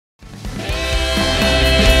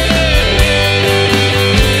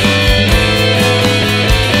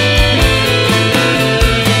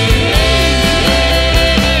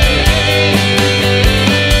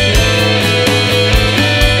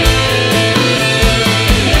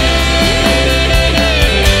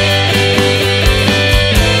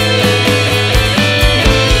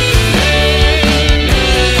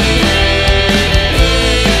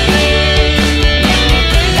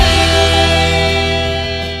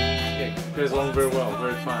goes along very well,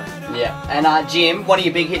 very fun. Yeah. And Jim, one of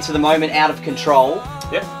your big hits at the moment, Out of Control.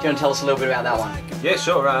 Yep. Do you want to tell us a little bit about that one? Yeah,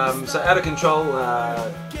 sure. So Out of Control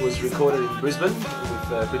was recorded in Brisbane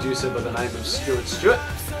with a producer by the name of Stuart Stewart,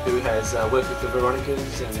 who has worked with the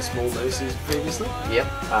Veronicas and the Small Nurses previously. Yep.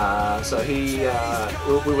 So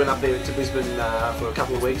we went up there to Brisbane for a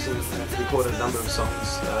couple of weeks and recorded a number of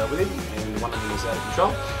songs with him, and one of them was Out of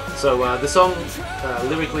Control. So the song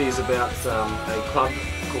lyrically is about a club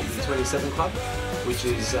called the 27 Club, which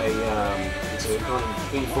is it's a kind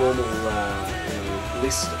of informal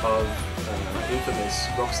list of infamous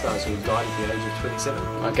rock stars who have died at the age of 27.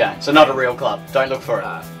 Okay, so not a real club. Don't look for it.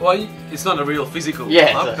 Well, it's not a real physical club.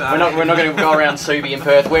 Yeah, we're not going to go around Subi in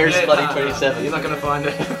Perth. Where is bloody 27? You're not going to find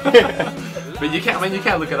it. But you can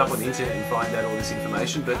look it up on the internet and find out all this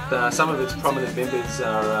information. But some of its prominent members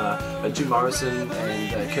are Jim Morrison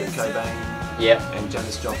and Kurt Cobain. Yep. And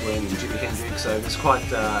Janis Joplin and Jimi Hendrix, so there's quite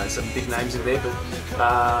some big names in there.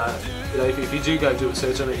 But if you do go do a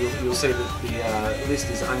search on it, you'll see that the list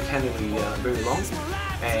is uncannily very long,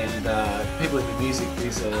 and people in the music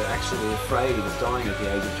biz are actually afraid of dying at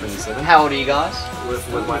the age of 27. How old are you guys?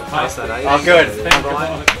 We're past that age. Oh, good. So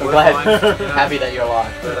I'm glad. Happy that you're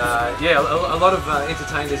alive. But yeah, a lot of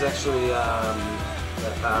entertainers actually are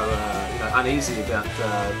uneasy about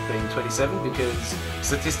being 27, because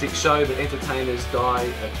statistics show that entertainers die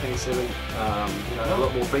at 27 a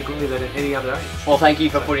lot more frequently than at any other age. Well, thank you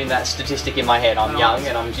for putting that statistic in my head. I'm young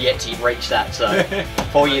and I'm yet to reach that, so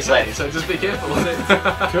 4 years left. So just be careful.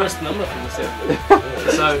 Cursed number from the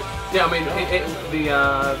 70s. So yeah, I mean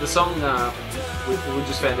the song we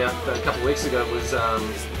just found out a couple of weeks ago was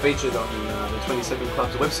featured on the 27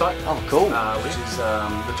 Club's website. Oh, cool. Which is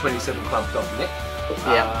the27club.net.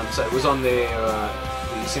 Yeah. So it was on there,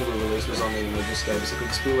 the single release was on there, and they just gave us a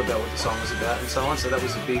quick spiel about what the song was about and so on. So that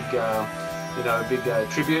was a big,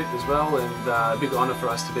 tribute as well, and a big honour for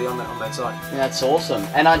us to be on that site. Yeah, that's awesome.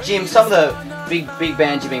 And Jim, some of the big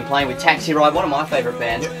bands you've been playing with, Taxi Ride, one of my favourite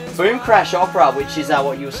bands, yep. Boom Crash Opera, which is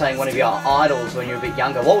what you were saying, one of your idols when you were a bit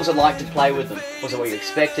younger. What was it like to play with them? Was it what you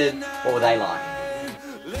expected? What were they like?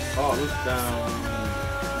 Oh, look,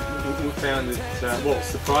 we found it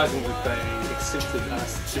surprising that they accepted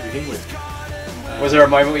us to begin with. Was there a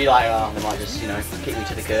moment where you're like, oh, they might just, kick me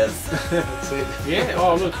to the curb? That's it. Yeah,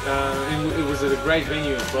 oh look, it was at a great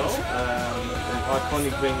venue as well, an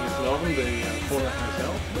iconic venue in Melbourne, the Corner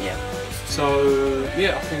Hotel. Yeah. So,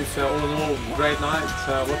 yeah, I think all in all, great night,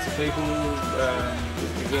 lots of people.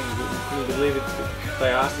 Again, we couldn't believe it, they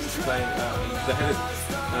asked us to play, they had it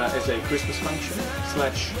as a Christmas function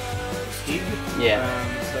 / gig. Yeah.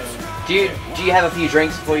 So, do you have a few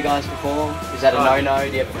drinks before you guys perform? Is that a no-no?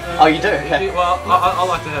 Do you have... Oh, you do? Okay. Well, I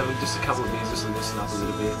like to have just a couple of beers just to loosen up a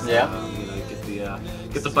little bit. Yeah.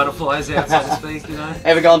 Get the butterflies out, so to speak.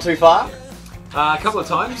 Ever gone too far? A couple of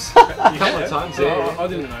times. Yeah. I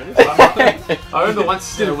didn't notice. I remember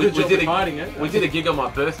once we did a gig on my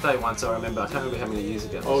birthday once. I remember. I can't remember how many years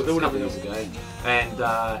ago. Oh, that was a couple of years ago. And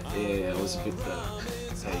it was a bit.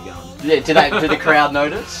 How you going? Yeah. Did the crowd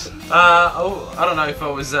notice? I don't know if I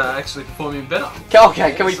was actually performing better.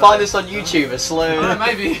 Okay. Can we find this on YouTube? A Slough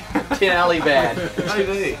maybe Tin Alley band.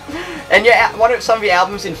 Maybe. And some of your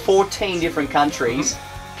albums in 14 different countries.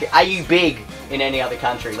 Are you big in any other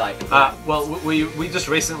country? Well, we just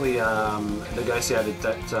recently negotiated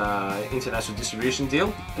that international distribution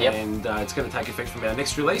deal, yep. And it's going to take effect from our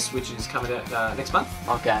next release, which is coming out next month.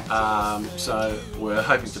 Okay. So we're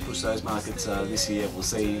hoping to push those markets this year. We'll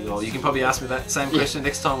see. Well, you can probably ask me that same question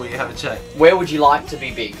next time we have a chat. Where would you like to be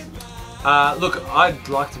big? Look, I'd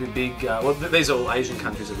like to be big. Well, these are all Asian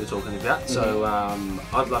countries that we're talking about. So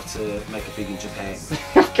I'd love to make it big in Japan.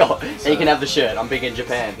 God, so you can have the shirt. I'm big in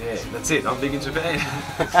Japan. Yeah, that's it. I'm big in Japan.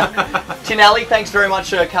 Tin Alley, thanks very much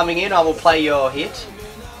for coming in. I will play your hit,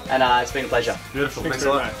 and it's been a pleasure. Beautiful. Thanks a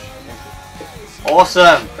lot.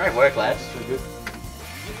 Awesome. Great work, lads.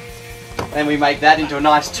 And we make that into a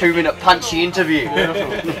nice 2-minute punchy interview.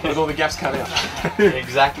 With all the gaps cut out.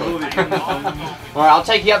 Exactly. Alright, I'll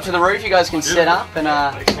take you up to the roof. You guys can set up and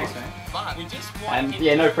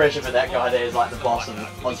yeah, no pressure for that guy there. He's like the boss of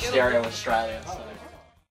Austereo, Australia. So.